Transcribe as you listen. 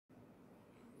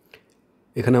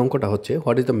এখানে অঙ্কটা হচ্ছে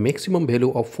what is the maximum value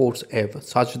of force F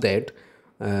such that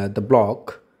the block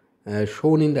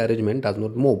শোন in the arrangement does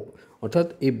not move, অর্থাৎ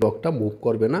এই ব্লকটা মুভ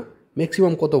করবে না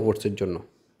ম্যাক্সিমাম কত ফোর্সের জন্য।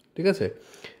 ঠিক আছে,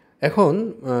 এখন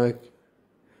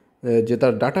যে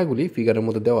তার ডাটাগুলি ফিগারের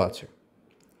মধ্যে দেওয়া আছে।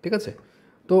 ঠিক আছে,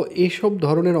 তো এইসব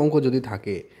ধরনের অঙ্ক যদি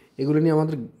থাকে এগুলো নিয়ে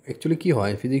আমাদের অ্যাকচুয়ালি কী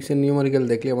হয়, ফিজিক্সের নিউমেরিক্যাল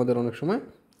দেখলে আমাদের অনেক সময়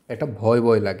একটা ভয়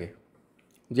ভয় লাগে,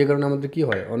 যে কারণে আমাদের কী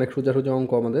হয় অনেক সোজা সোজা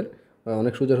অঙ্ক আমাদের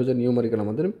অনেক সোজা সোজা নিউমেরিক্যাল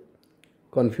আমাদের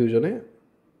কনফিউশনে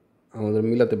আমাদের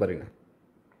মিলাতে পারি না।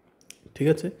 ঠিক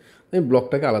আছে, আমি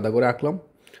ব্লকটাকে আলাদা করে আঁকলাম।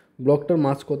 ব্লকটার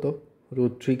মাস কত,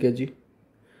 √3 কেজি।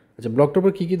 আচ্ছা, ব্লকটার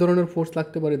উপর কী কী ধরনের ফোর্স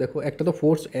লাগতে পারে দেখো, একটা তো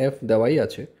ফোর্স এফ দেওয়াই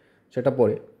আছে, সেটা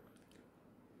পরে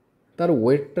তার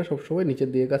ওয়েটটা সবসময় নিচের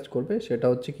দিকে কাজ করবে, সেটা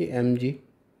হচ্ছে কি mg।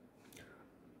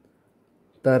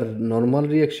 তার নর্মাল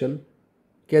রিয়াকশন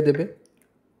কে দেবে,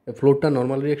 ফ্লোরটা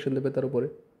নর্মাল রিয়াকশন দেবে তার উপরে,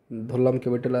 ধরলাম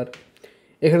ক্যাপিটাল আর।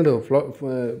 এখানে দেখো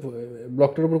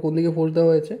ব্লকটার উপর কোন দিকে ফোর্স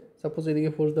দেওয়া হয়েছে, সাপোজ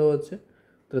এদিকে ফোর্স দেওয়া হচ্ছে,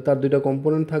 তাহলে তার দুইটা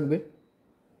কম্পোনেন্ট থাকবে।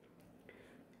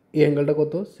 এই অ্যাঙ্গেলটা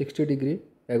কত, 60 degree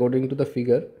according to the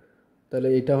figure, তাহলে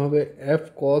এটা হবে এফ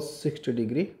কস 60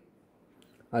 ডিগ্রি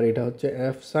আর এটা হচ্ছে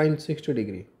এফ সাইন 60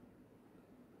 ডিগ্রি,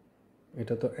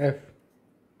 এটা তো এফ।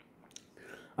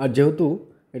 আর যেহেতু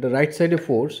এটা রাইট সাইডে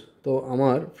ফোর্স, তো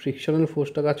আমার ফ্রিকশনাল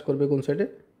ফোর্সটা কাজ করবে কোন সাইডে,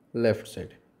 লেফট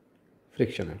সাইডে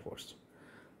ফ্রিকশনাল ফোর্স।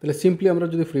 তাহলে সিম্পলি আমরা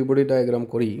যদি ফ্রি বডি ডায়াগ্রাম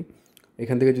করি,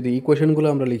 এখান থেকে যদি ইকুয়েশনগুলো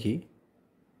আমরা লিখি,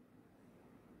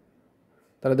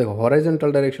 তাহলে দেখো হরাইজন্টাল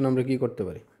ডাইরেকশন আমরা কী করতে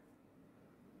পারি,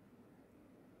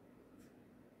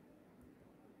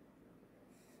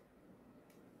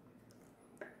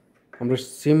 আমরা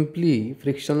simply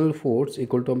frictional force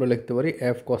equal to আমরা লিখতে পারি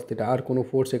এফ কস থিটা, আর কোনো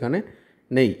ফোর্স এখানে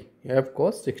নেই, এফ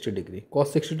কস 60 ডিগ্রি। কস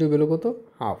 60 ডিগ্রি হলো কত,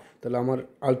 হাফ, তাহলে আমার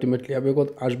আলটিমেটলি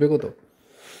আসবে কত,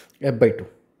 f/2।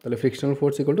 তাহলে frictional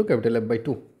force equal to capital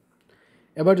F/2।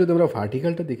 এবার যদি আমরা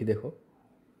ভার্টিক্যালটা দেখি, দেখো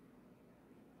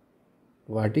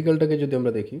ভার্টিক্যালটাকে যদি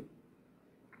আমরা দেখি,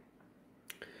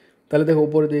 তাহলে দেখো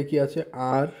উপরে দিয়ে কী আছে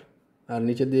আর, আর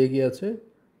নিচের দিয়ে কী আছে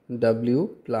W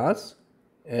plus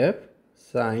F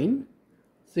sign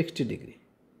 60 degree.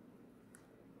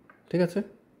 ঠিক আছে,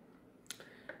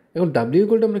 এখন ডাব্লিউ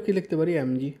ইকুয়ালটা আমরা কী লিখতে পারি,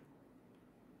 mg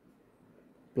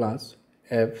plus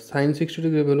F sign 60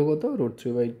 degree value কত,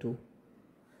 √3/2।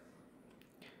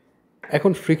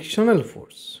 এখন ফ্রিকশনাল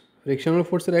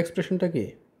ফোর্সের এক্সপ্রেশনটা কি,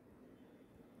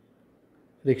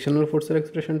 ফ্রিকশনাল ফোর্সের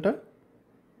এক্সপ্রেশনটা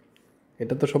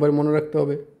এটা তো সবাই মনে রাখতে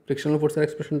হবে। ফ্রিকশনাল ফোর্সের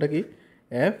এক্সপ্রেশনটা কি,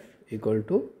 এফ ইকুয়াল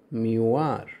টু মিউ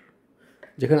আর,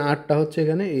 যেখানে আরটা হচ্ছে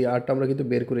এখানে এই আরটা আমরা কিন্তু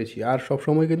বের করেছি, আর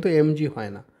সবসময় কিন্তু mg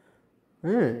হয় না,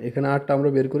 হ্যাঁ এখানে আরটা আমরা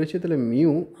বের করেছি, তাহলে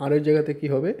মিউ আর এর জায়গাতে কী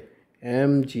হবে,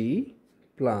 mg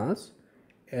প্লাস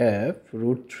এফ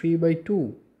 √3/2।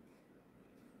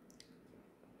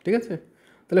 ঠিক আছে,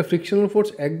 তাহলে ফ্রিকশনাল ফোর্স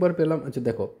একবার পেলাম। আচ্ছা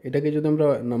দেখো, এটাকে যদি আমরা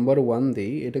নাম্বার 1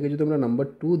 দিই, এটাকে যদি আমরা নাম্বার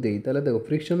 2 দিই, তাহলে দেখো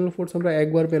ফ্রিকশনাল ফোর্স আমরা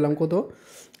একবার পেলাম কত,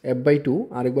 F/2,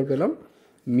 আরেকবার পেলাম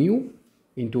mu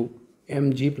into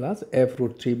mg plus F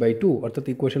 √3/2। অর্থাৎ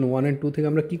ইকুয়েশন 1 and 2 থেকে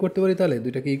আমরা কী করতে পারি, তাহলে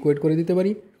দুইটাকে ইকুয়েট করে দিতে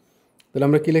পারি। তাহলে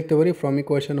আমরা কী লিখতে পারি, from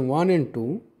equation 1 and 2,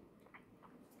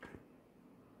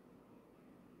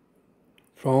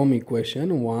 from equation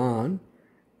 1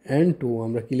 and 2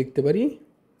 আমরা কী লিখতে পারি,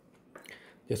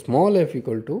 যে small f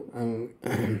equal to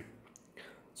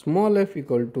small f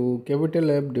equal to capital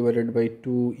F divided by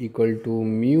 2 equal to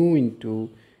mu into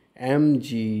mg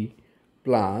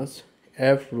plus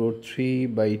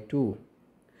f√3/2।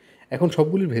 এখন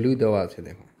সবগুলির ভ্যালুই দেওয়া আছে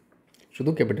দেখো,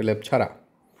 শুধু ক্যাপিটাল F ছাড়া।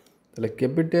 তাহলে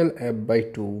ক্যাপিটাল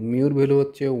F/2, মিউর ভ্যালু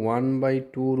হচ্ছে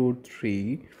 1/2√3,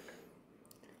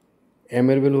 এম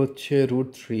এর ভ্যালু হচ্ছে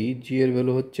 √3, জি এর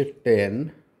ভ্যালু হচ্ছে 10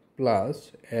 প্লাস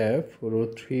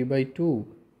f√3/2।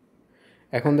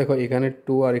 এখন দেখো এখানে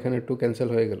 2 আর এখানে 2 ক্যান্সেল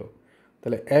হয়ে গেল,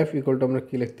 তাহলে এফ ইকুয়াল টু আমরা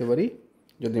কী লিখতে পারি,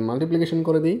 যদি মাল্টিপ্লিকেশন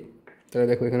করে দিই, তাহলে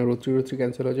দেখো এখানে √3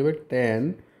 ক্যান্সেল হয়ে যাবে, 10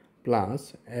 প্লাস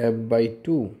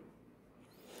f/2।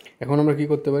 এখন আমরা কী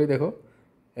করতে পারি দেখো,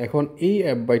 এখন এই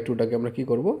f/2টাকে আমরা কী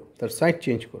করব, তার সাইড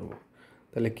চেঞ্জ করব।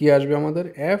 তাহলে কি আসবে আমাদের,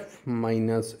 f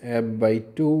minus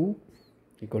f/2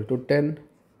 equal to 10।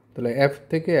 তাহলে f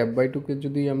থেকে f/2কে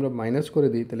যদি আমরা মাইনাস করে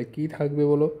দিই, তাহলে কী থাকবে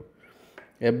বলো,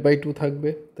 f/2 থাকবে।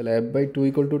 তাহলে f/2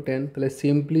 ইকুয়াল টু 10। তাহলে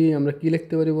সিম্পলি আমরা কী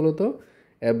লিখতে পারি বলো তো,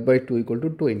 f/2 ইকুয়াল টু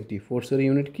 20। ফোর্সের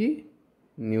ইউনিট কি,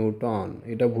 নিউটন,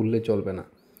 এটা ভুললে চলবে না।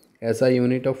 SI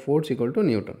unit of force equal to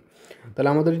Newton. তাহলে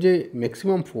আমাদের যে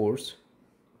ম্যাক্সিমাম ফোর্স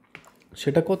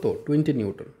সেটা কত, 20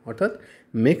 নিউটন, অর্থাৎ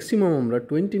ম্যাক্সিমাম আমরা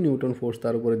 20 নিউটন ফোর্স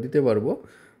তার উপরে দিতে পারবো।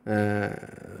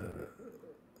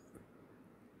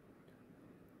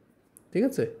 ঠিক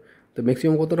আছে, তো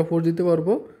ম্যাক্সিমাম কতটা ফোর্স দিতে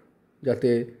পারবো, যাতে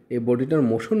এই বডিটার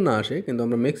মোশন না আসে, কিন্তু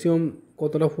আমরা ম্যাক্সিমাম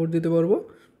কতটা ফোর্স দিতে পারবো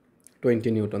 20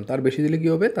 নিউটন। তার বেশি দিলে কী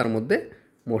হবে, তার মধ্যে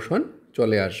মোশন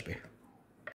চলে আসবে।